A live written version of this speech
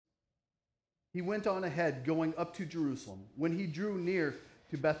he went on ahead, going up to Jerusalem. When he drew near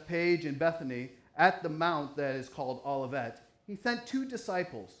to Bethphage and Bethany, at the mount that is called Olivet, he sent 2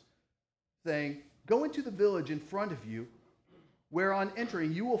 disciples, saying, "Go into the village in front of you, where on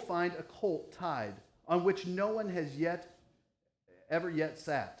entering you will find a colt tied, on which no one has ever yet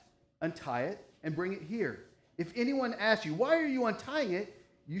sat. Untie it and bring it here. If anyone asks you, 'Why are you untying it?'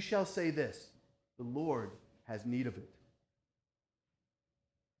 you shall say this, 'The Lord has need of it.'"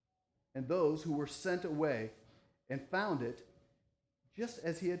 And those who were sent away and found it just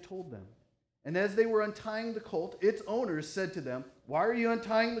as he had told them. And as they were untying the colt, its owners said to them, "Why are you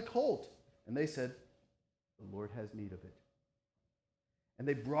untying the colt?" And they said, "The Lord has need of it." And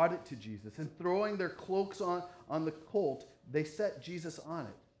they brought it to Jesus, and throwing their cloaks on the colt, they set Jesus on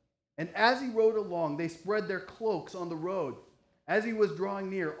it. And as he rode along, they spread their cloaks on the road. As he was drawing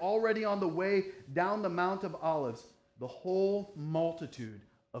near, already on the way down the Mount of Olives, the whole multitude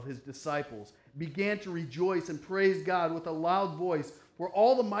of his disciples began to rejoice and praise God with a loud voice for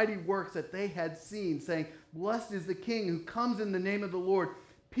all the mighty works that they had seen, saying, "Blessed is the King who comes in the name of the Lord,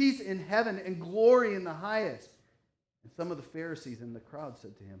 peace in heaven and glory in the highest." And some of the Pharisees in the crowd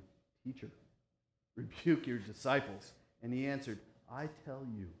said to him, "Teacher, rebuke your disciples." And he answered, "I tell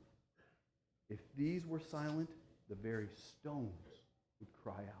you, if these were silent, the very stones would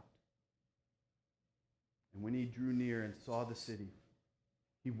cry out." And when he drew near and saw the city,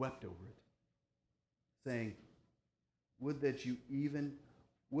 he wept over it, saying, Would that you, even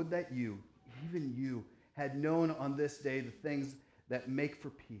you, had known on this day the things that make for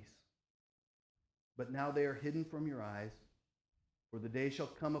peace. But now they are hidden from your eyes, for the day shall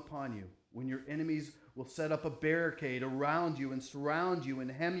come upon you when your enemies will set up a barricade around you and surround you and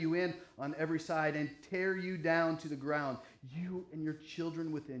hem you in on every side and tear you down to the ground, you and your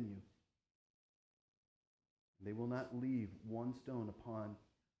children within you. They will not leave one stone upon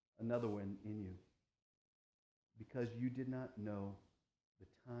another one in you, because you did not know the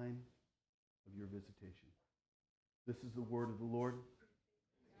time of your visitation. This is the word of the Lord.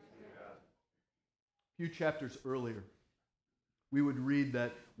 A few chapters earlier, we would read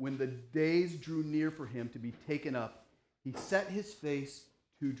that when the days drew near for him to be taken up, he set his face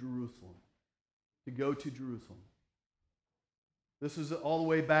to Jerusalem, to go to Jerusalem. This was all the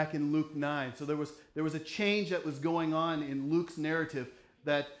way back in Luke 9. So there was a change that was going on in Luke's narrative,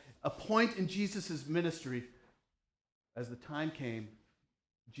 that a point in Jesus' ministry, as the time came,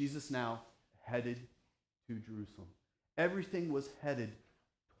 Jesus now headed to Jerusalem. Everything was headed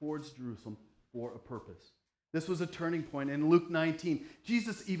towards Jerusalem for a purpose. This was a turning point. In Luke 19,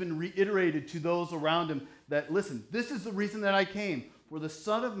 Jesus even reiterated to those around him that, listen, this is the reason that I came. For the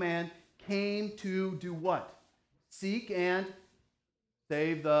Son of Man came to do what? Seek and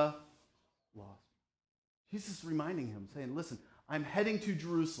save the lost. Jesus is reminding him, saying, listen, I'm heading to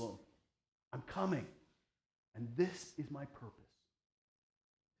Jerusalem. I'm coming. And this is my purpose,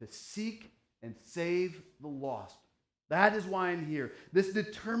 to seek and save the lost. That is why I'm here. This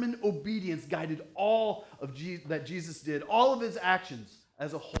determined obedience guided all of that Jesus did, all of his actions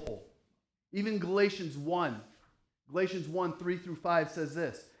as a whole. Even Galatians 1, 3-5 says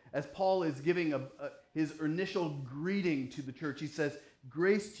this. As Paul is giving his initial greeting to the church, he says,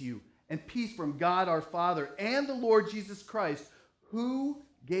 "Grace to you and peace from God our Father and the Lord Jesus Christ, who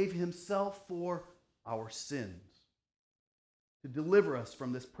gave himself for our sins, to deliver us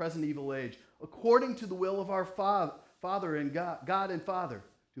from this present evil age, according to the will of our Father and God and Father,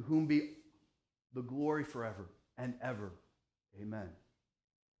 to whom be the glory forever and ever. Amen."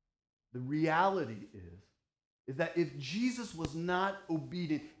 The reality is that if Jesus was not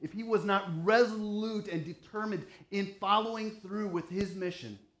obedient, if he was not resolute and determined in following through with his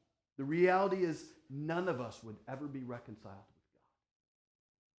mission, the reality is none of us would ever be reconciled with God.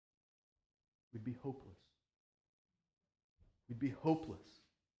 We'd be hopeless. We'd be hopeless.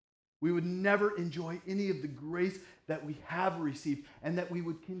 We would never enjoy any of the grace that we have received and that we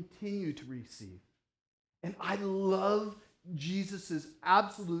would continue to receive. And I love Jesus'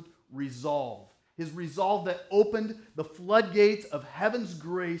 absolute resolve. His resolve that opened the floodgates of heaven's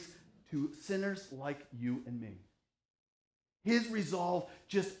grace to sinners like you and me. His resolve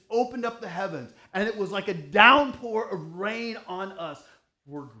just opened up the heavens, and it was like a downpour of rain on us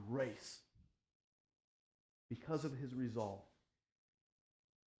for grace. Because of his resolve.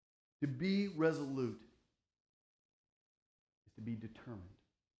 To be resolute is to be determined.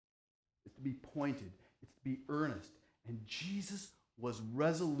 It's to be pointed. It's to be earnest. And Jesus was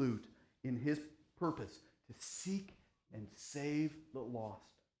resolute in his purpose to seek and save the lost.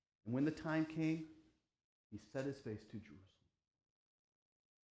 And when the time came, he set his face to Jerusalem.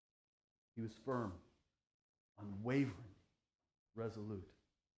 He was firm, unwavering, resolute.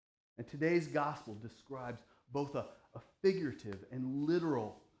 And today's gospel describes both a figurative and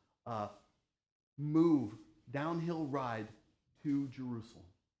literal downhill ride to Jerusalem.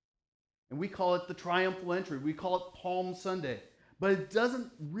 And we call it the triumphal entry. We call it Palm Sunday. But it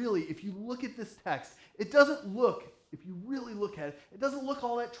doesn't really, if you look at this text, it doesn't look, if you really look at it, it doesn't look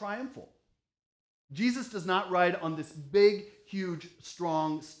all that triumphal. Jesus does not ride on this big, huge,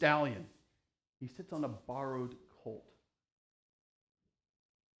 strong stallion. He sits on a borrowed colt.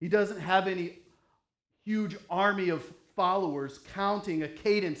 He doesn't have any huge army of followers counting a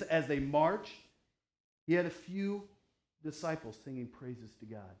cadence as they march. He had a few disciples singing praises to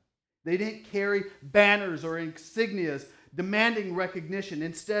God. They didn't carry banners or insignias demanding recognition.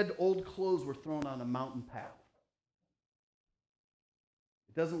 Instead, old clothes were thrown on a mountain path.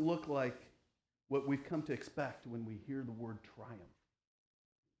 It doesn't look like what we've come to expect when we hear the word triumph.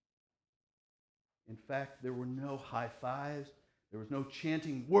 In fact, there were no high fives. There was no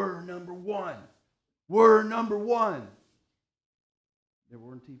chanting, "We're number one. We're number one." There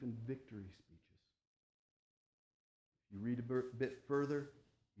weren't even victory speeches. If you read a bit further,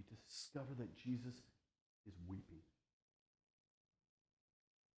 you discover that Jesus is weeping.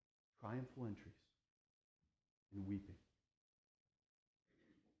 Triumphal entries and weeping.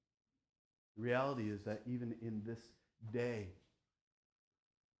 The reality is that even in this day,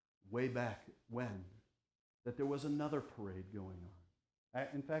 way back when, that there was another parade going on.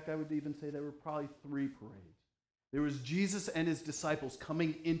 In fact, I would even say there were probably 3 parades. There was Jesus and his disciples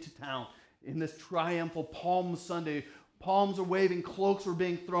coming into town in this triumphal Palm Sunday. Palms are waving, cloaks are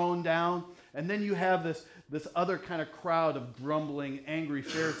being thrown down, and then you have this other kind of crowd of grumbling, angry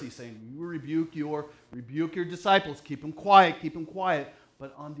Pharisees saying, "You rebuke your disciples, keep them quiet, keep them quiet."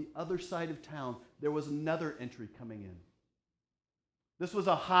 But on the other side of town, there was another entry coming in. This was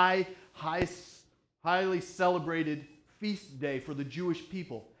a highly celebrated feast day for the Jewish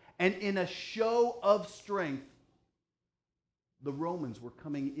people. And in a show of strength, the Romans were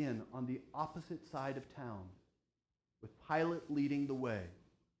coming in on the opposite side of town, with Pilate leading the way,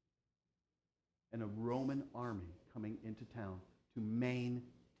 and a Roman army coming into town to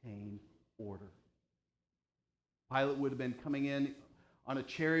maintain order. Pilate would have been coming in on a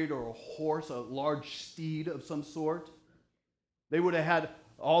chariot or a horse, a large steed of some sort. They would have had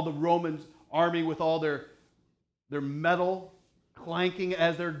all the Roman army with all their metal clanking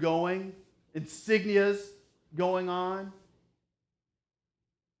as they're going, insignias going on.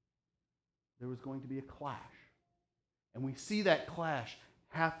 There was going to be a clash. And we see that clash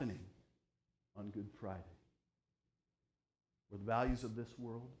happening on Good Friday, where the values of this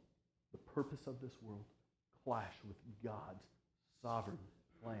world, the purpose of this world, clash with God's sovereign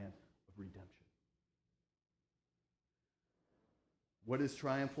plan of redemption. What is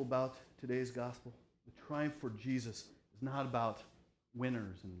triumphal about today's gospel? The triumph for Jesus is not about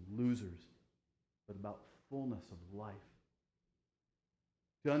winners and losers, but about fullness of life.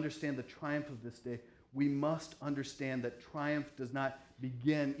 To understand the triumph of this day, we must understand that triumph does not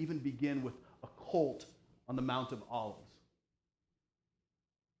begin with a colt on the Mount of Olives.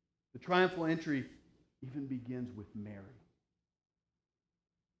 The triumphal entry even begins with Mary,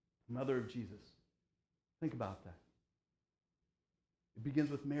 mother of Jesus. Think about that. It begins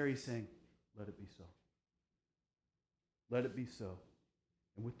with Mary saying, "Let it be so. Let it be so."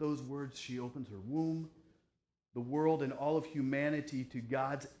 And with those words, she opens her womb, the world and all of humanity to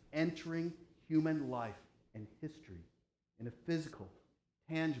God's entering human life and history in a physical,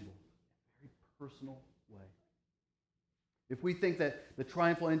 tangible, very personal way. If we think that the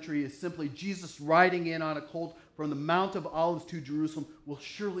triumphal entry is simply Jesus riding in on a colt from the Mount of Olives to Jerusalem, we'll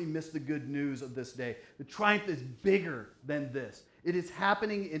surely miss the good news of this day. The triumph is bigger than this. It is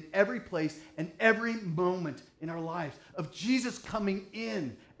happening in every place and every moment in our lives of Jesus coming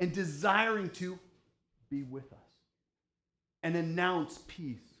in and desiring to be with us and announce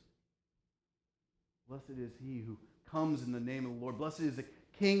peace. Blessed is he who comes in the name of the Lord. Blessed is the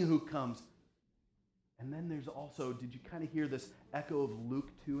King who comes. And then there's also, did you kind of hear this echo of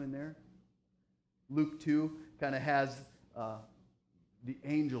Luke 2 in there? Luke 2 kind of has, the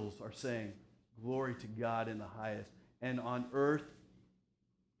angels are saying, "Glory to God in the highest, and on earth,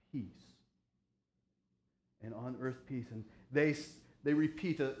 peace." And on earth, peace. And they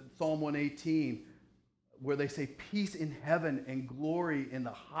repeat Psalm 118, where they say, "Peace in heaven and glory in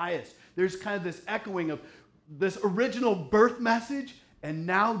the highest." There's kind of this echoing of this original birth message, and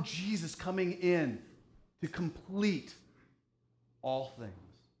now Jesus coming in to complete all things.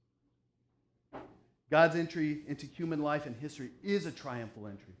 God's entry into human life and history is a triumphal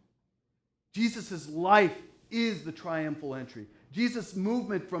entry. Jesus' life is the triumphal entry. Jesus'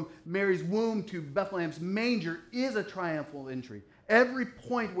 movement from Mary's womb to Bethlehem's manger is a triumphal entry. every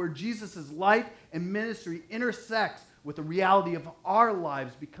point where Jesus' life and ministry intersects with the reality of our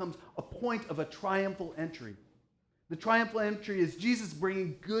lives becomes a point of a triumphal entry. The triumphal entry is Jesus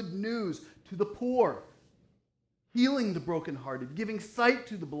bringing good news to the poor, healing the brokenhearted, giving sight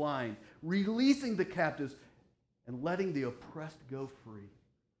to the blind, releasing the captives, and letting the oppressed go free.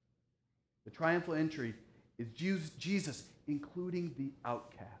 The triumphal entry is Jesus including the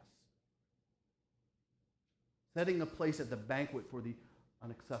outcasts, setting a place at the banquet for the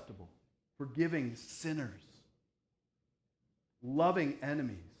unacceptable, forgiving sinners, loving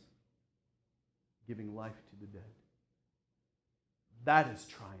enemies, giving life to the dead. That is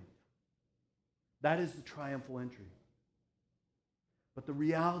triumph. That is the triumphal entry. But the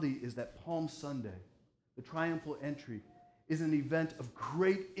reality is that Palm Sunday, the triumphal entry, is an event of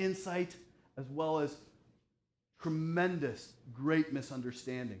great insight as well as tremendous, great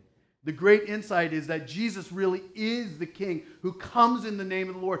misunderstanding. The great insight is that Jesus really is the King who comes in the name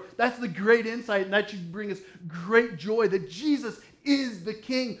of the Lord. That's the great insight, and that should bring us great joy that Jesus is the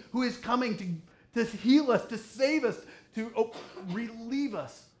King who is coming to heal us, to save us, to relieve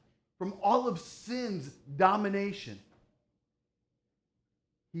us from all of sin's domination.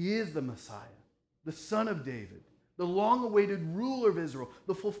 He is the Messiah, the Son of David, the long-awaited ruler of Israel,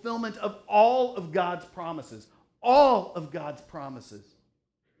 the fulfillment of all of God's promises. All of God's promises.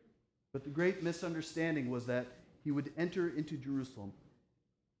 But the great misunderstanding was that he would enter into Jerusalem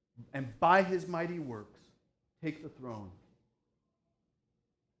and by his mighty works take the throne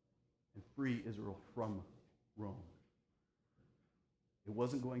and free Israel from Rome. It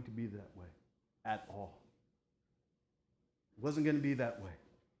wasn't going to be that way at all. It wasn't going to be that way.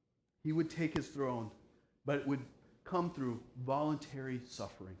 He would take his throne, but it would come through voluntary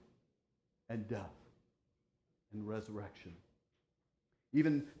suffering and death and resurrection.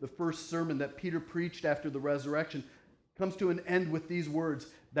 Even the first sermon that Peter preached after the resurrection comes to an end with these words,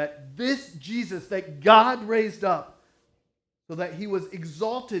 that this Jesus that God raised up so that he was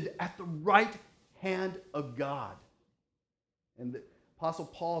exalted at the right hand of God. And the Apostle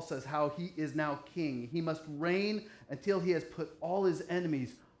Paul says how he is now king. He must reign until he has put all his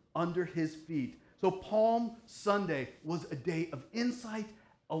enemies under his feet. So Palm Sunday was a day of insight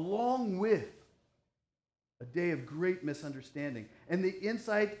along with a day of great misunderstanding. And the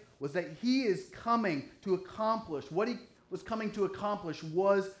insight was that he is coming to accomplish, what he was coming to accomplish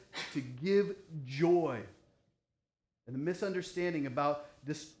was to give joy. And the misunderstanding about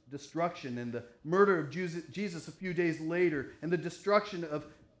destruction and the murder of Jesus a few days later and the destruction of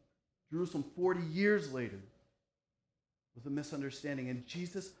Jerusalem 40 years later was a misunderstanding. And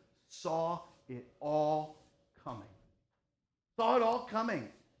Jesus saw it all coming. Saw it all coming.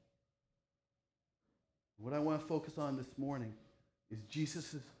 What I want to focus on this morning is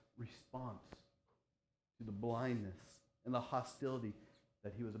Jesus' response to the blindness and the hostility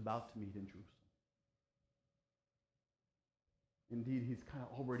that he was about to meet in Jerusalem. Indeed, he's kind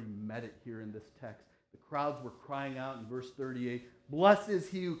of already met it here in this text. The crowds were crying out in verse 38, "Blessed is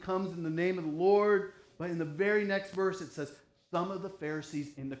he who comes in the name of the Lord." But in the very next verse it says, some of the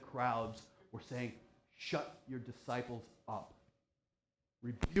Pharisees in the crowds were saying, "Shut your disciples up.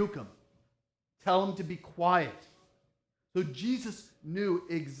 Rebuke them. Tell them to be quiet." So Jesus knew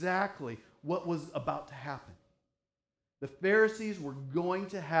exactly what was about to happen. The Pharisees were going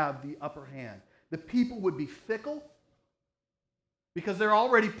to have the upper hand. The people would be fickle because they're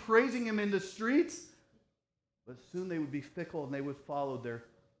already praising him in the streets. But soon they would be fickle and they would follow their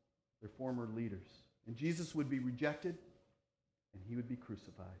former leaders. And Jesus would be rejected and he would be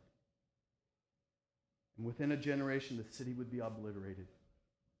crucified. And within a generation, the city would be obliterated.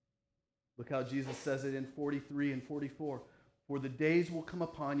 Look how Jesus says it in 43 and 44. "For the days will come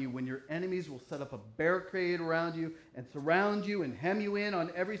upon you when your enemies will set up a barricade around you and surround you and hem you in on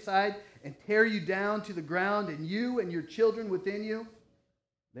every side and tear you down to the ground, and you and your children within you.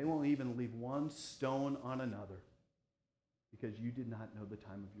 They won't even leave one stone on another because you did not know the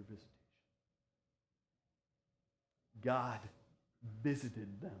time of your visitation." God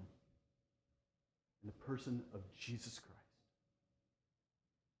visited them in the person of Jesus Christ.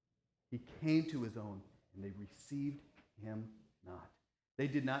 He came to his own, and they received him not. They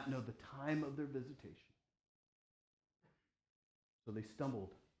did not know the time of their visitation. So they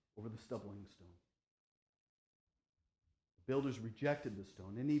stumbled over the stumbling stone. The builders rejected the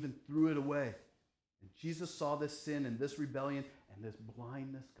stone and even threw it away. And Jesus saw this sin and this rebellion and this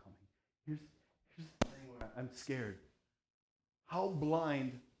blindness coming. Here's the thing where I'm scared. How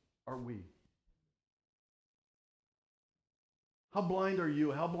blind are we? How blind are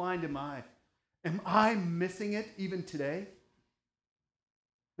you? How blind am I? Am I missing it even today?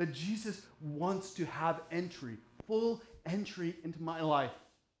 That Jesus wants to have entry, full entry into my life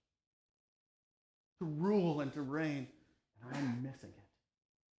to rule and to reign, and I'm missing it.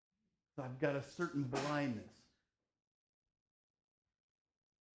 So I've got a certain blindness.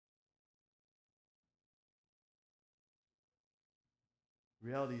 The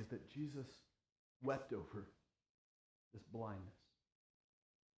reality is that Jesus wept over this blindness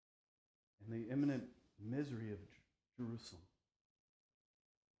and the imminent misery of Jerusalem.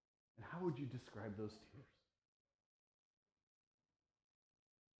 And how would you describe those tears?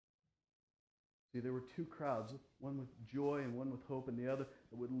 See, there were two crowds, one with joy and one with hope, and the other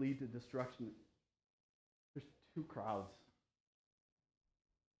that would lead to destruction. There's two crowds.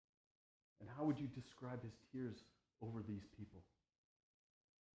 And how would you describe his tears over these people?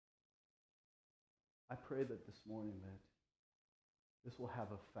 I pray that this morning that this will have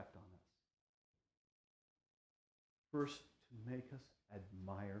effect on us. First, to make us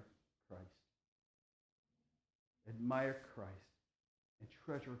admire Christ. Admire Christ and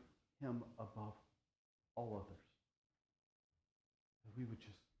treasure him above all others. That we would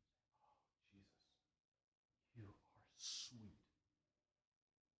just, oh, Jesus, you are sweet.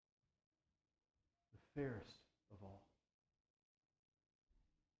 The fairest of all.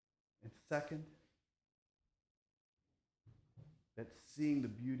 And second, that seeing the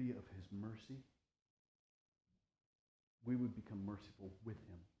beauty of his mercy, we would become merciful with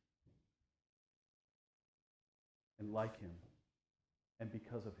him and like him and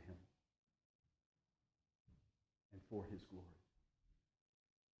because of him and for his glory.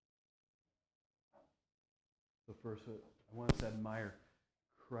 So first, I want us to admire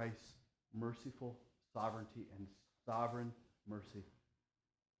Christ's merciful sovereignty and sovereign mercy.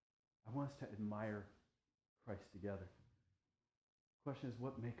 I want us to admire Christ together. The question is,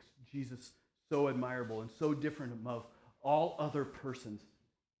 what makes Jesus so admirable and so different above all other persons?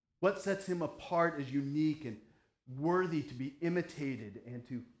 What sets him apart as unique and worthy to be imitated and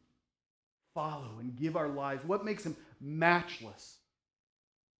to follow and give our lives? What makes him matchless?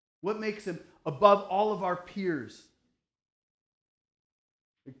 What makes him above all of our peers?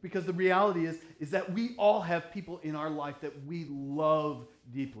 Because the reality is that we all have people in our life that we love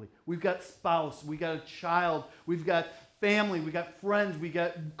deeply. We've got spouse, we got a child, we've got family, we got friends, we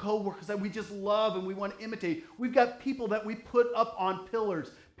got co-workers that we just love and we want to imitate. We've got people that we put up on pillars,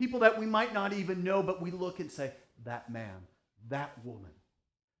 people that we might not even know, but we look and say, that man, that woman,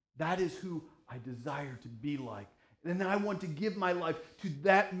 that is who I desire to be like. And I want to give my life to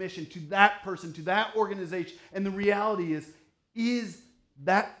that mission, to that person, to that organization. And the reality is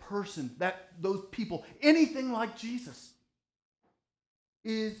that person, those people, anything like Jesus?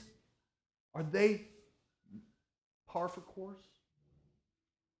 Are they par for course?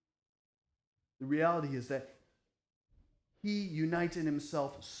 The reality is that he unites in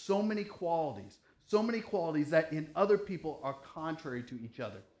himself so many qualities that in other people are contrary to each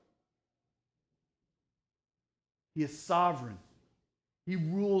other. He is sovereign. He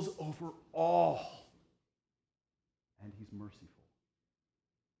rules over all. And he's merciful.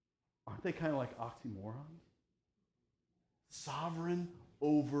 Aren't they kind of like oxymorons? Sovereign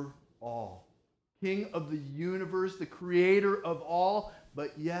over all. King of the universe, the creator of all,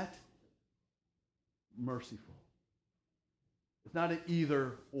 but yet merciful. It's not an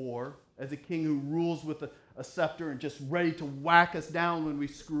either or, as a king who rules with a scepter and just ready to whack us down when we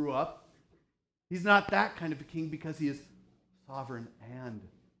screw up. He's not that kind of a king because he is sovereign and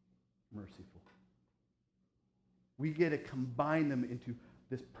merciful. We get to combine them into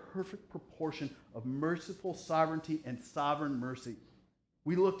this perfect proportion of merciful sovereignty and sovereign mercy.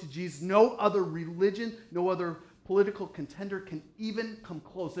 We look to Jesus. No other religion, no other political contender can even come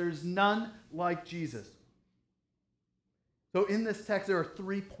close. There is none like Jesus. So in this text, there are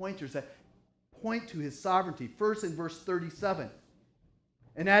 3 pointers that point to his sovereignty. First, in verse 37.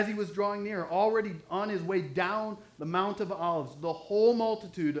 And as he was drawing near, already on his way down the Mount of Olives, the whole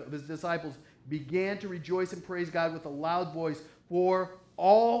multitude of his disciples began to rejoice and praise God with a loud voice for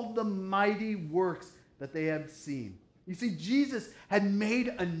all the mighty works that they had seen. You see, Jesus had made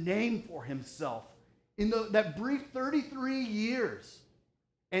a name for himself in that brief 33 years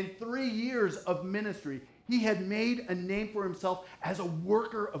and 3 years of ministry. He had made a name for himself as a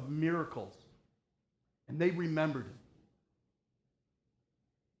worker of miracles. And they remembered him.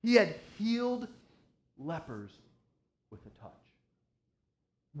 He had healed lepers with a touch.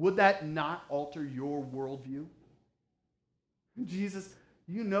 Would that not alter your worldview? Jesus,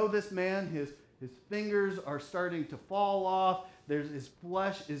 you know this man, his fingers are starting to fall off. His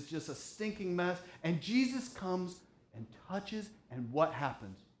flesh is just a stinking mess. And Jesus comes and touches, and what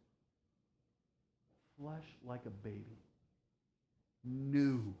happens? Flesh like a baby.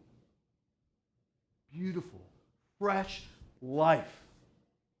 New. Beautiful. fresh life.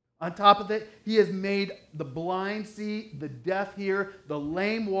 On top of it, he has made the blind see, the deaf hear, the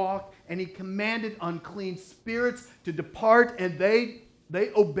lame walk, and he commanded unclean spirits to depart, and they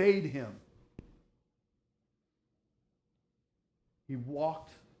obeyed him. He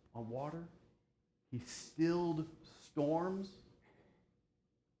walked on water. He stilled storms.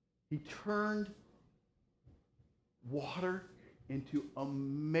 He turned water into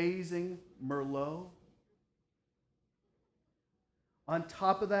amazing Merlot. On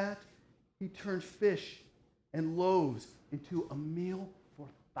top of that, he turned fish and loaves into a meal for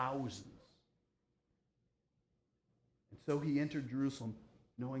thousands. And so he entered Jerusalem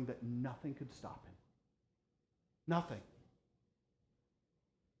knowing that nothing could stop him. Nothing.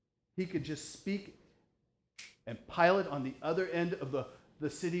 He could just speak, and Pilate on the other end of the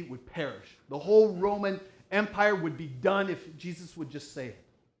city would perish. The whole Roman Empire would be done if Jesus would just say it.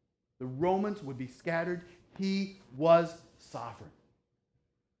 The Romans would be scattered. He was sovereign.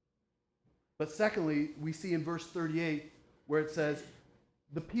 But secondly, we see in verse 38 where it says,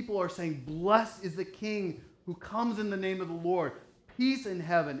 the people are saying, "Blessed is the King who comes in the name of the Lord. Peace in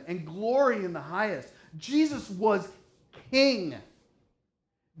heaven and glory in the highest." Jesus was king.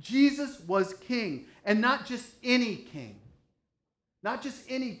 Jesus was king. And not just any king. Not just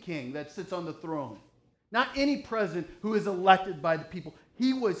any king that sits on the throne. Not any president who is elected by the people.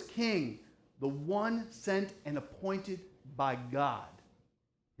 He was king, the one sent and appointed by God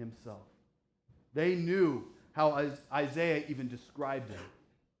himself. They knew how Isaiah even described him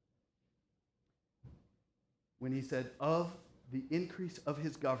when he said, "Of the increase of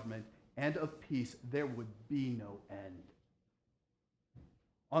his government and of peace there would be no end.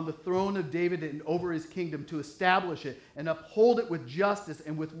 On the throne of David and over his kingdom, to establish it and uphold it with justice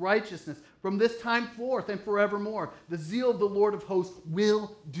and with righteousness from this time forth and forevermore. The zeal of the Lord of hosts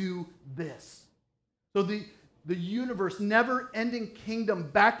will do this." So the universe, never-ending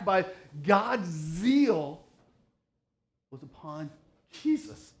kingdom backed by God's zeal was upon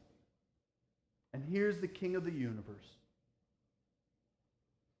Jesus. And here's the King of the universe.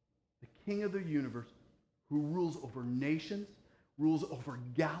 The King of the universe who rules over nations, rules over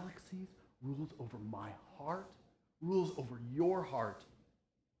galaxies, rules over my heart, rules over your heart,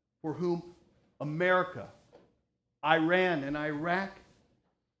 for whom America, Iran, and Iraq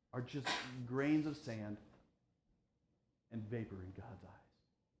are just grains of sand and vapor in God's eyes.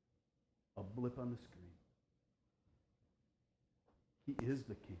 A blip on the screen. He is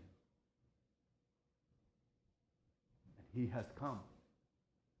the King. And he has come.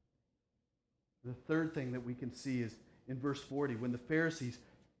 The third thing that we can see is in verse 40, when the Pharisees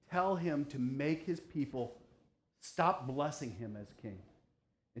tell him to make his people stop blessing him as king.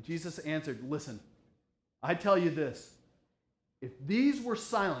 And Jesus answered, "Listen, I tell you this. If these were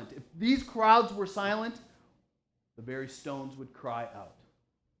silent, if these crowds were silent, the very stones would cry out."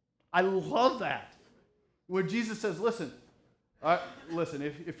 I love that. Where Jesus says, listen,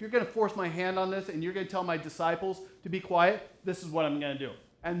 if you're going to force my hand on this and you're going to tell my disciples to be quiet, this is what I'm going to do.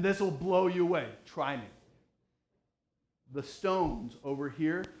 And this will blow you away. Try me. The stones over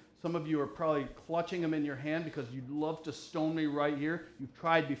here, some of you are probably clutching them in your hand because you'd love to stone me right here. You've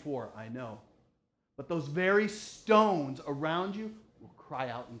tried before, I know. But those very stones around you will cry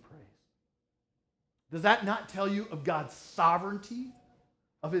out in praise. Does that not tell you of God's sovereignty?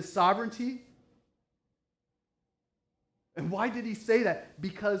 Of his sovereignty? And why did he say that?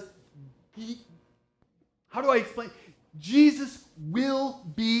 Because how do I explain? Jesus will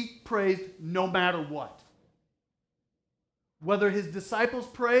be praised no matter what. Whether his disciples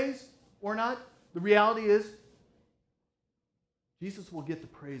praise or not, the reality is Jesus will get the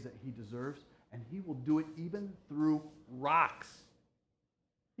praise that he deserves, and he will do it even through rocks.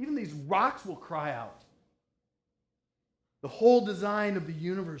 Even these rocks will cry out. The whole design of the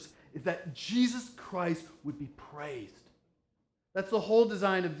universe is that Jesus Christ would be praised. That's the whole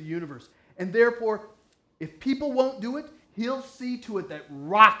design of the universe. And therefore, if people won't do it, he'll see to it that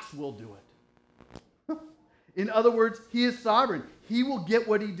rocks will do it. In other words, he is sovereign. He will get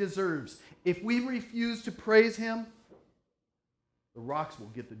what he deserves. If we refuse to praise him, the rocks will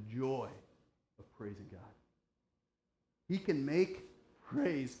get the joy of praising God. He can make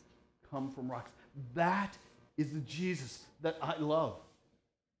praise come from rocks. That is the Jesus that I love.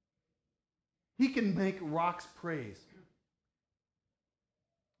 He can make rocks praise.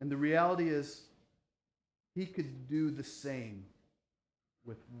 And the reality is, he could do the same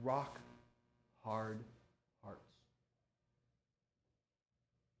with rock-hard hearts.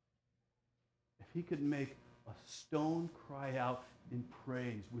 If he could make a stone cry out in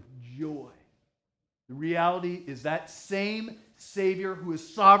praise with joy, the reality is that same Savior who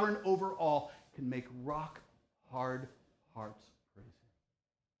is sovereign over all can make rock hard hearts praise him.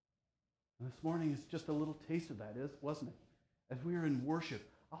 And this morning is just a little taste of that, wasn't it? As we are in worship,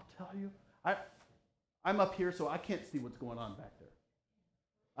 I'll tell you, I'm up here, so I can't see what's going on back there.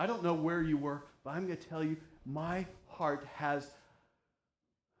 I don't know where you were, but I'm going to tell you, my heart has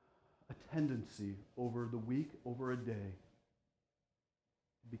a tendency over the week, over a day,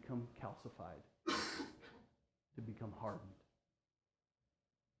 to become calcified, to become hardened.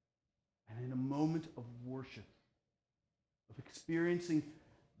 And in a moment of worship, of experiencing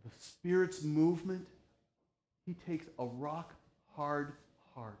the Spirit's movement, he takes a rock-hard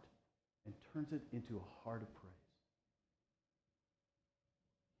heart and turns it into a heart of praise.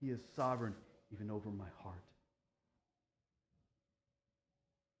 He is sovereign even over my heart.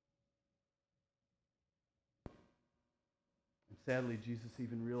 And sadly, Jesus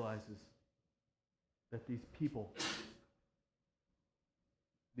even realizes that these people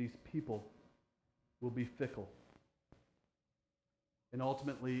will be fickle. And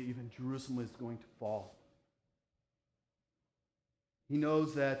ultimately, even Jerusalem is going to fall. He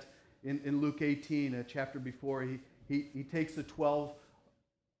knows that in Luke 18, a chapter before, he takes the 12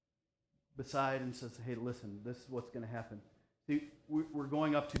 beside and says, hey, listen, this is what's going to happen. See, we're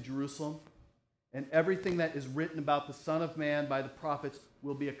going up to Jerusalem, and everything that is written about the Son of Man by the prophets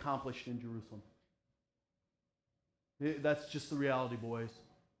will be accomplished in Jerusalem. That's just the reality, boys.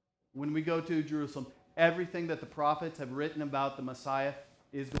 When we go to Jerusalem, everything that the prophets have written about the Messiah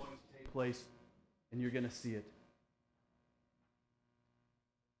is going to take place, and you're going to see it.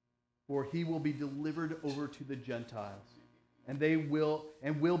 For he will be delivered over to the Gentiles, and they will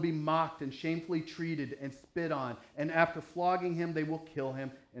be mocked and shamefully treated and spit on, and after flogging him, they will kill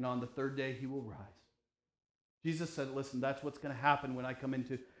him, and on the third day he will rise. Jesus said, listen, that's what's going to happen when I come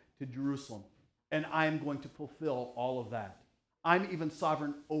into Jerusalem, and I'm going to fulfill all of that. I'm even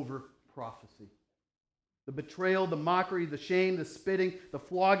sovereign over prophecy. The betrayal, the mockery, the shame, the spitting, the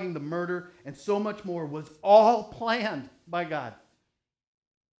flogging, the murder, and so much more was all planned by God.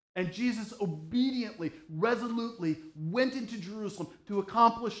 And Jesus obediently, resolutely went into Jerusalem to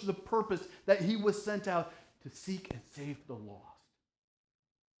accomplish the purpose that he was sent out to seek and save the lost.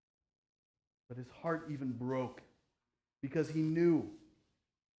 But his heart even broke because he knew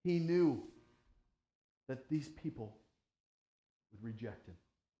that these people would reject him.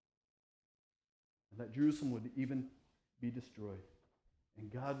 And that Jerusalem would even be destroyed. And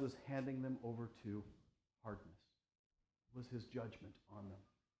God was handing them over to hardness. It was his judgment on them.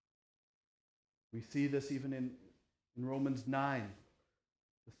 We see this even in Romans 9.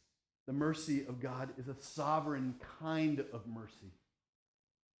 The mercy of God is a sovereign kind of mercy.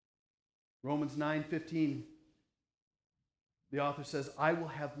 Romans 9:15, the author says, I will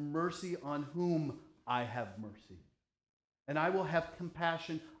have mercy on whom I have mercy. And I will have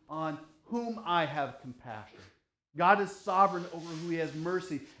compassion on whom I have compassion. God is sovereign over who he has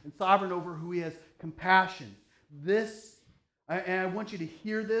mercy and sovereign over who he has compassion. And I want you to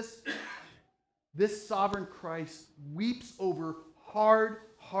hear this. This sovereign Christ weeps over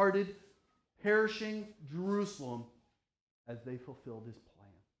hard-hearted, perishing Jerusalem as they fulfilled his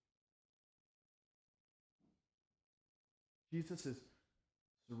plan. Jesus is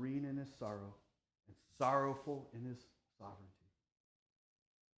serene in his sorrow and sorrowful in his sovereignty.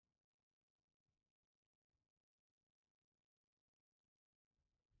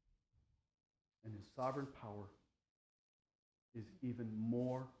 And his sovereign power is even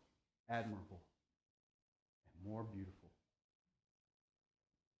more admirable and more beautiful.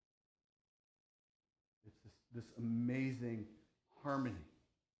 It's this amazing harmony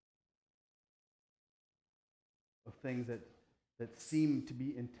of things that seem to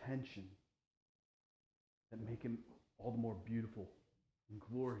be in tension that make him all the more beautiful and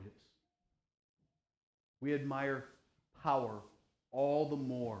glorious. We admire power all the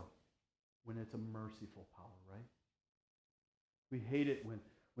more when it's a merciful power, right? We hate it when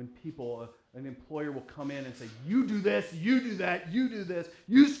people, an employer will come in and say, you do this, you do that, you do this,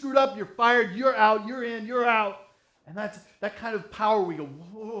 you screwed up, you're fired, you're out, you're in, you're out. And that's that kind of power we go,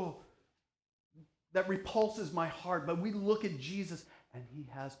 whoa, that repulses my heart. But we look at Jesus and he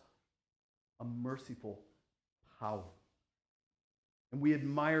has a merciful power. And we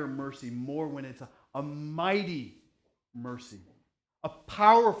admire mercy more when it's a mighty mercy, a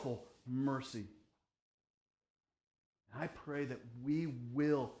powerful mercy. And I pray that we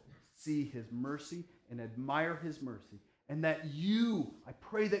will see his mercy and admire his mercy. And that I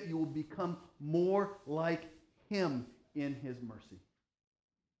pray that you will become more like him in his mercy.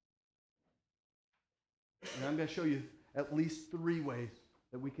 And I'm going to show you at least 3 ways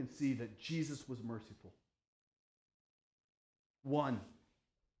that we can see that Jesus was merciful. 1,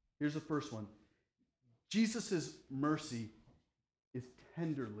 here's the first one. Jesus' mercy is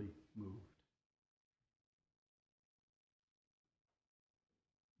tenderly moved.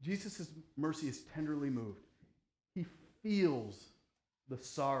 Jesus' mercy is tenderly moved. He feels the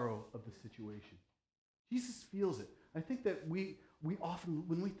sorrow of the situation. Jesus feels it. I think that we often,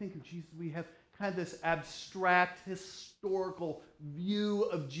 when we think of Jesus, we have kind of this abstract, historical view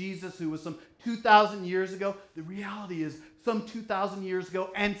of Jesus who was some 2,000 years ago. The reality is, some 2,000 years ago,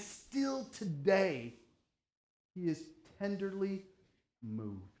 and still today, he is tenderly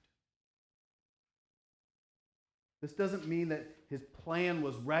moved. This doesn't mean that his plan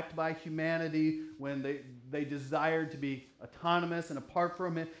was wrecked by humanity when they desired to be autonomous and apart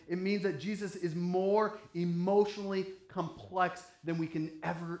from him. It means that Jesus is more emotionally complex than we can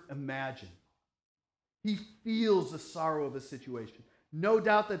ever imagine. He feels the sorrow of the situation. No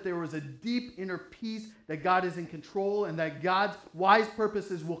doubt that there was a deep inner peace that God is in control and that God's wise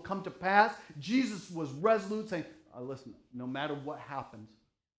purposes will come to pass. Jesus was resolute, saying, listen, no matter what happens,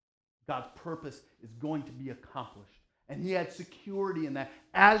 God's purpose is going to be accomplished. And he had security in that,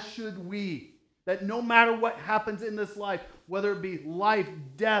 as should we. That no matter what happens in this life, whether it be life,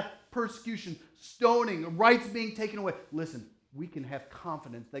 death, persecution, stoning, rights being taken away, listen, we can have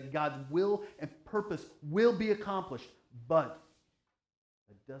confidence that God's will and purpose will be accomplished. But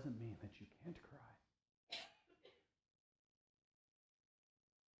that doesn't mean that you can't cry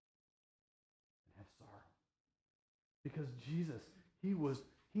and have sorrow. Because Jesus,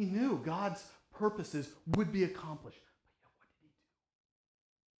 he knew God's purposes would be accomplished. But yet,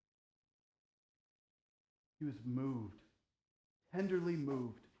 what did he do? He was moved, tenderly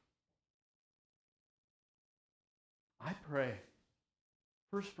moved. I pray,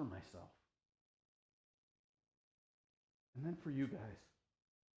 first for myself, and then for you guys.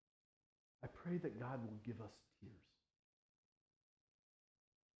 I pray that God will give us tears.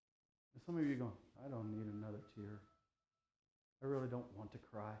 And some of you are going, I don't need another tear. I really don't want to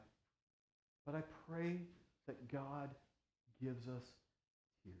cry. But I pray that God gives us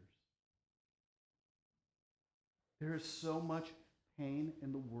tears. There is so much pain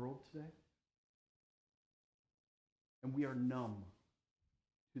in the world today. And we are numb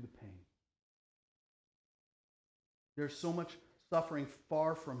to the pain. There's so much suffering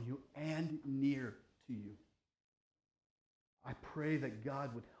far from you and near to you. I pray that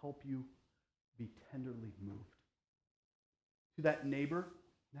God would help you be tenderly moved. To that neighbor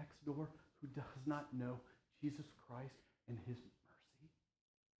next door who does not know Jesus Christ and his mercy,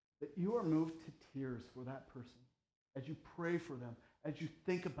 that you are moved to tears for that person. As you pray for them, as you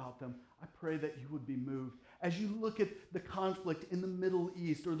think about them, I pray that you would be moved. As you look at the conflict in the Middle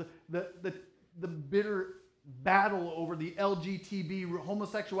East or the bitter battle over the LGBT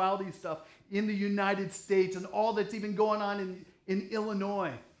homosexuality stuff in the United States and all that's even going on in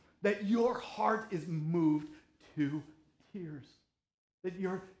Illinois, that your heart is moved to tears, that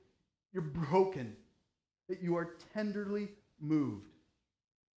you're broken, that you are tenderly moved.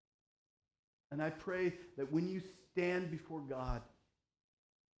 And I pray that when you stand before God,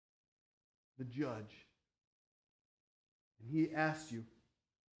 the judge, and he asks you,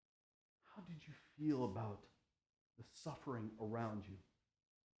 how did you feel about the suffering around you?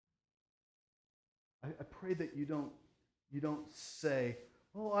 I pray that you don't say,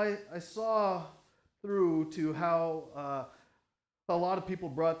 oh, I saw through to how a lot of people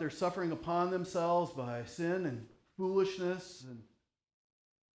brought their suffering upon themselves by sin and foolishness and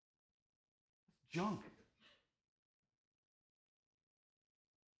junk.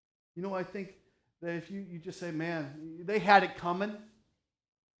 You know, I think that if you just say, man, they had it coming, I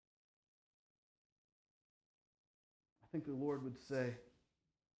think the Lord would say,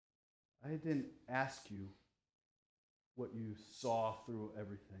 I didn't ask you what you saw through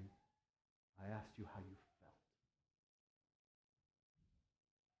everything. I asked you how you felt.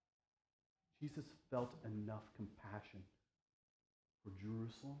 Jesus felt enough compassion for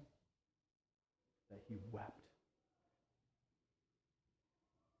Jerusalem that he wept.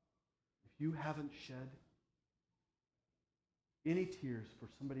 If you haven't shed any tears for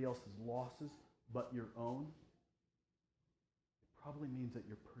somebody else's losses but your own, it probably means that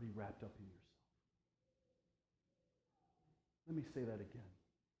you're pretty wrapped up in yourself. Let me say that again.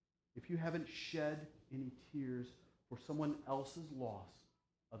 If you haven't shed any tears for someone else's loss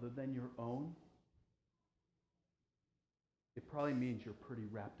other than your own, it probably means you're pretty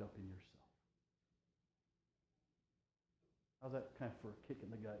wrapped up in yourself. How's that kind of for a kick in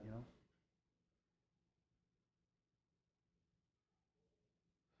the gut, you know?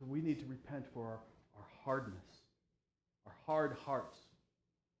 So we need to repent for our hardness, our hard hearts,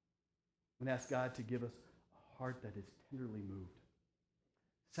 and ask God to give us a heart that is tenderly moved.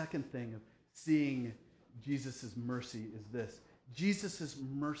 Second thing of seeing Jesus' mercy is this. Jesus'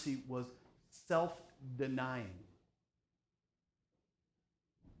 mercy was self-denying.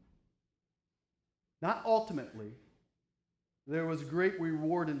 Not ultimately. There was great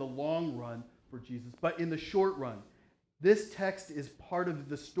reward in the long run for Jesus, but in the short run. This text is part of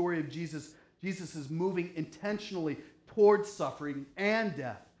the story of Jesus. Jesus is moving intentionally towards suffering and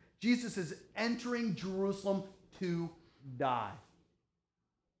death. Jesus is entering Jerusalem to die.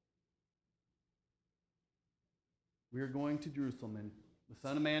 We are going to Jerusalem, and the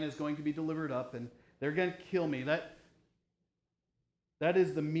Son of Man is going to be delivered up, and they're going to kill me. That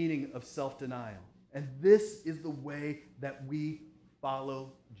is the meaning of self-denial. And this is the way that we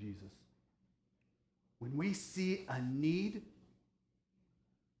follow Jesus. When we see a need,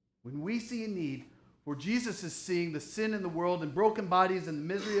 for Jesus is seeing the sin in the world and broken bodies and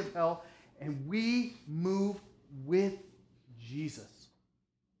the misery of hell, and we move with Jesus,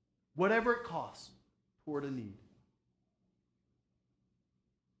 whatever it costs, toward a need.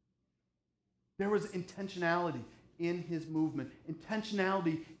 There was intentionality in his movement,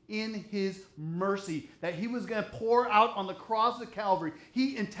 intentionality in his mercy that he was going to pour out on the cross of Calvary.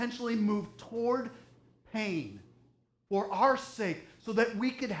 He intentionally moved toward pain for our sake so that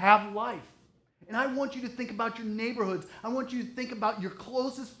we could have life. And I want you to think about your neighborhoods. I want you to think about your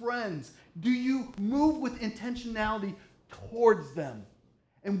closest friends. Do you move with intentionality towards them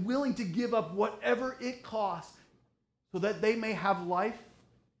and willing to give up whatever it costs so that they may have life?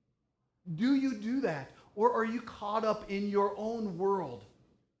 Do you do that? Or are you caught up in your own world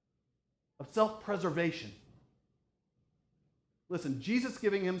of self-preservation? Listen, Jesus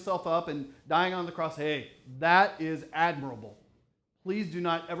giving himself up and dying on the cross, hey, that is admirable. Please do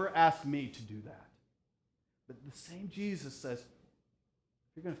not ever ask me to do that. But the same Jesus says, if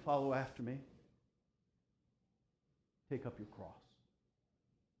you're going to follow after me, take up your cross.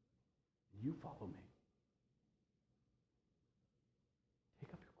 You follow me.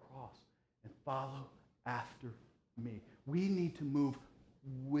 Take up your cross and follow after me. We need to move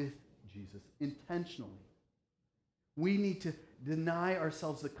with Jesus intentionally. We need to deny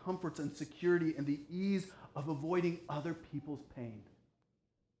ourselves the comforts and security and the ease of avoiding other people's pain.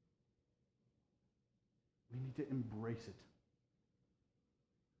 We need to embrace it.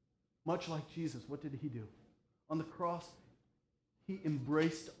 Much like Jesus, what did he do? On the cross, he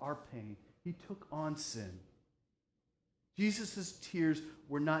embraced our pain. He took on sin. Jesus' tears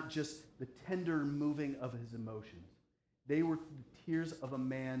were not just the tender moving of his emotions. They were the tears of a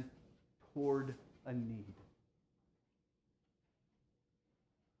man toward a need.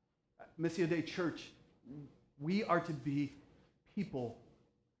 Missio Dei Church, we are to be people,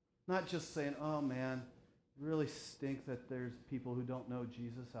 not just saying, oh man, it really stinks that there's people who don't know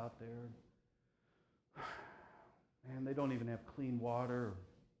Jesus out there. Man, they don't even have clean water.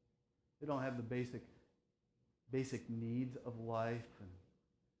 They don't have the basic needs of life. And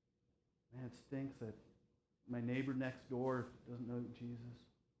man, it stinks that my neighbor next door doesn't know Jesus.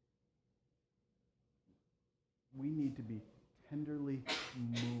 We need to be tenderly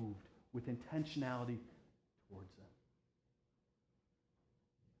moved with intentionality towards them.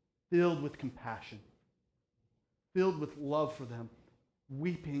 Filled with compassion. Filled with love for them.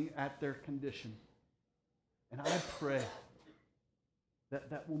 Weeping at their condition. And I pray that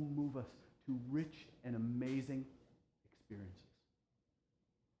that will move us to rich and amazing experiences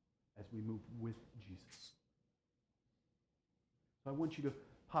as we move with Jesus. So I want you to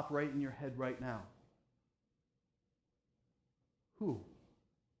pop right in your head right now. Who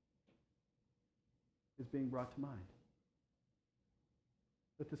is being brought to mind?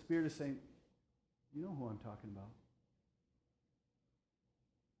 That the Spirit is saying, you know who I'm talking about.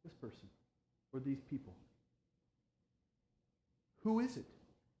 This person or these people. Who is it?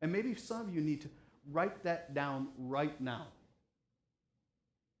 And maybe some of you need to write that down right now.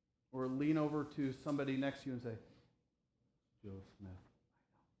 Or lean over to somebody next to you and say, Joe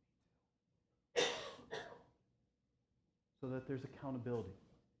Smith. So that there's accountability.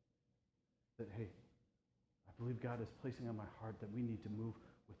 That, hey, I believe God is placing on my heart that we need to move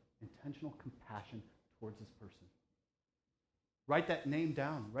with intentional compassion towards this person. Write that name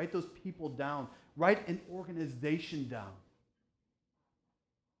down. Write those people down. Write an organization down.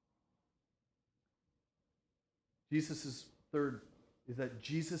 Jesus' third is that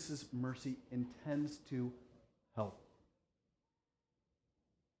Jesus' mercy intends to help.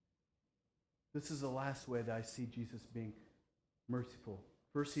 This is the last way that I see Jesus being merciful.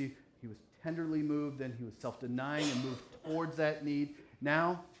 First, he was tenderly moved, then he was self-denying and moved towards that need.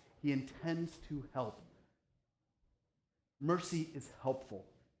 Now, he intends to help. Mercy is helpful.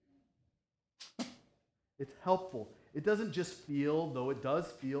 It's helpful. It doesn't just feel, though it does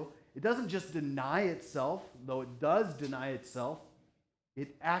feel, it doesn't just deny itself, though it does deny itself.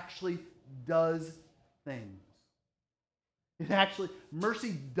 It actually does things.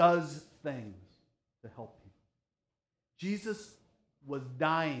 Mercy does things to help people. Jesus was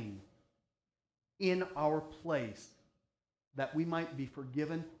dying in our place that we might be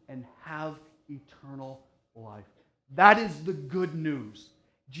forgiven and have eternal life. That is the good news.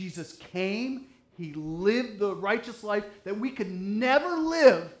 Jesus came, he lived the righteous life that we could never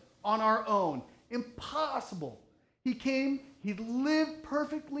live on our own. Impossible. He came, he lived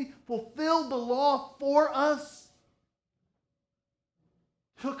perfectly, fulfilled the law for us,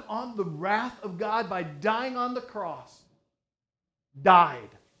 took on the wrath of God by dying on the cross, died,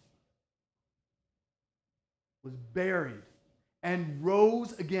 was buried, and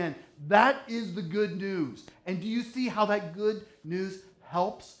rose again. That is the good news. And do you see how that good news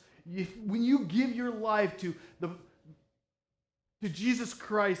helps? When you give your life to Jesus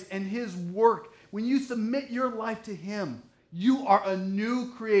Christ and his work, when you submit your life to him, you are a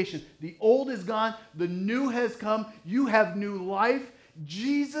new creation. The old is gone, the new has come, you have new life.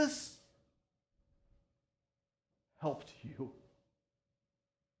 Jesus helped you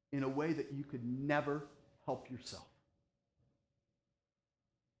in a way that you could never help yourself.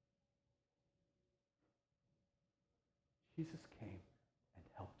 Jesus came and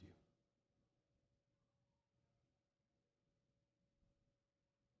helped you.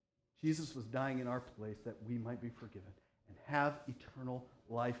 Jesus was dying in our place that we might be forgiven and have eternal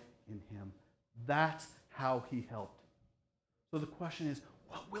life in him. That's how he helped. So the question is,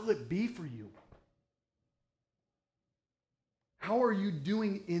 what will it be for you? How are you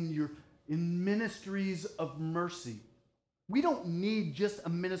doing in ministries of mercy? We don't need just a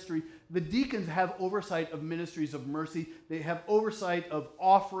ministry. The deacons have oversight of ministries of mercy. They have oversight of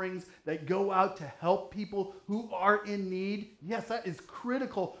offerings that go out to help people who are in need. Yes, that is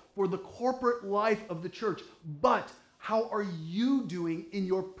critical for the corporate life of the church. But how are you doing in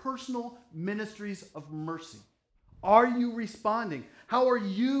your personal ministries of mercy? Are you responding? How are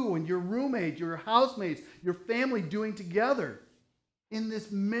you and your roommate, your housemates, your family doing together in this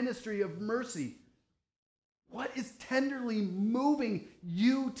ministry of mercy? What is tenderly moving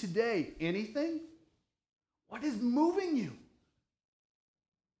you today? Anything? What is moving you?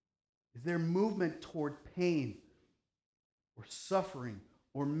 Is there movement toward pain or suffering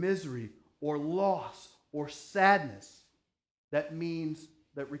or misery or loss or sadness that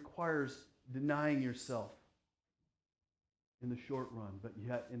requires denying yourself in the short run, but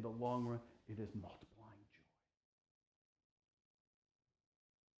yet in the long run, it is multiplying joy?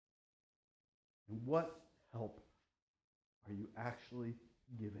 And what help are you actually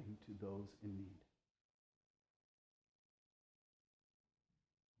giving to those in need?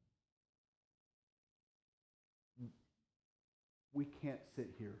 We can't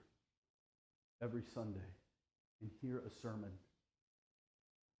sit here every Sunday and hear a sermon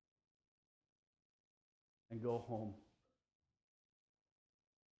and go home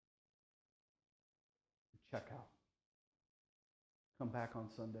and check out. Come back on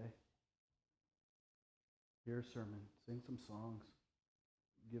Sunday, hear a sermon, sing some songs,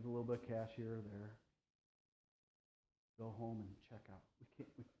 give a little bit of cash here or there, go home and check out.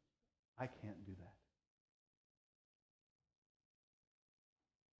 I can't do that.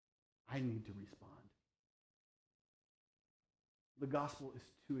 I need to respond. The gospel is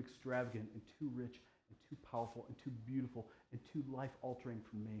too extravagant and too rich and too powerful and too beautiful and too life-altering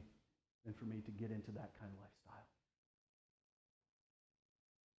for me than for me to get into that kind of lifestyle.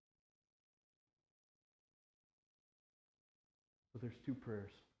 But there's two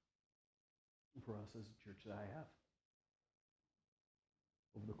prayers for us as a church that I have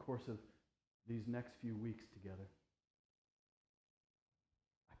over the course of these next few weeks together.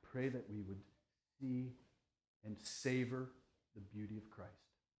 I pray that we would see and savor the beauty of Christ.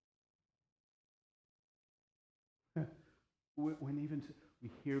 When even we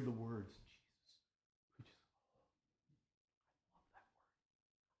hear the words, Jesus, we just, I love that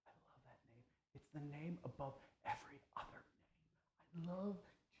word. I love that name. It's the name above every other name. I love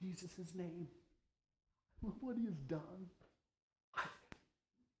Jesus' name. I love what he has done.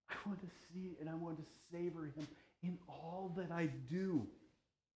 I want to see and I want to savor him in all that I do.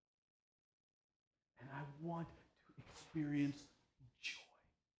 And I want to experience joy.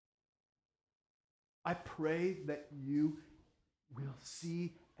 I pray that you will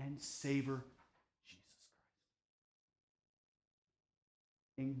see and savor Jesus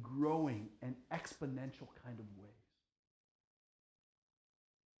Christ in growing and exponential kind of ways.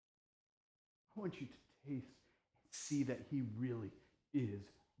 I want you to taste and see that he really is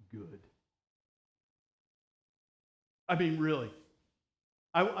good. I mean, really.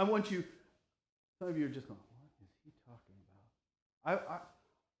 I want you, some of you are just going, what is he talking about?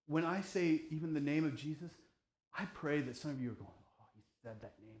 When I say even the name of Jesus, I pray that some of you are going, oh, he said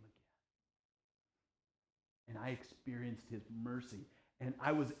that name again. And I experienced his mercy. And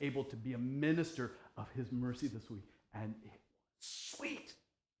I was able to be a minister of his mercy this week. And it was sweet,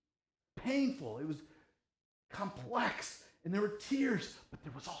 painful. It was complex. And there were tears, but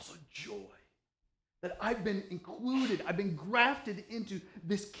there was also joy. That I've been included, I've been grafted into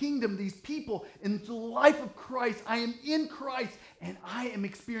this kingdom, these people, into the life of Christ. I am in Christ, and I am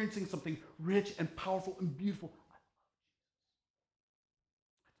experiencing something rich and powerful and beautiful.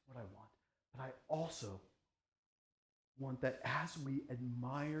 That's what I want. But I also want that as we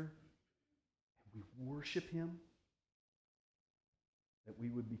admire and we worship him, that we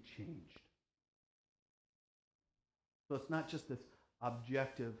would be changed. So it's not just this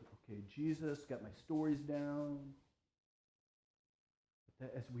objective, okay, Jesus, got my stories down. But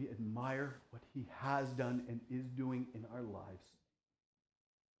that as we admire what he has done and is doing in our lives,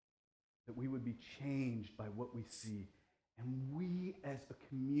 that we would be changed by what we see. And we as a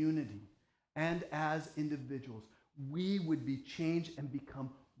community and as individuals, we would be changed and become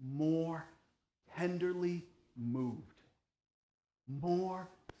more tenderly moved, more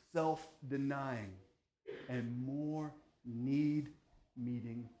self-denying, and more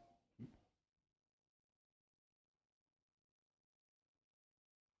need-meeting people.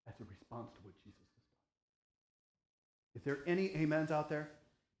 As a response to what Jesus has done. Is there any amens out there?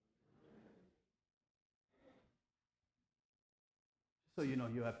 So you know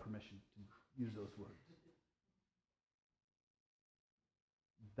you have permission to use those words.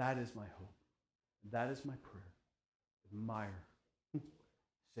 That is my hope. That is my prayer. Admire,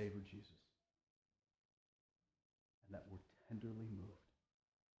 savor Jesus. And that we're tenderly moved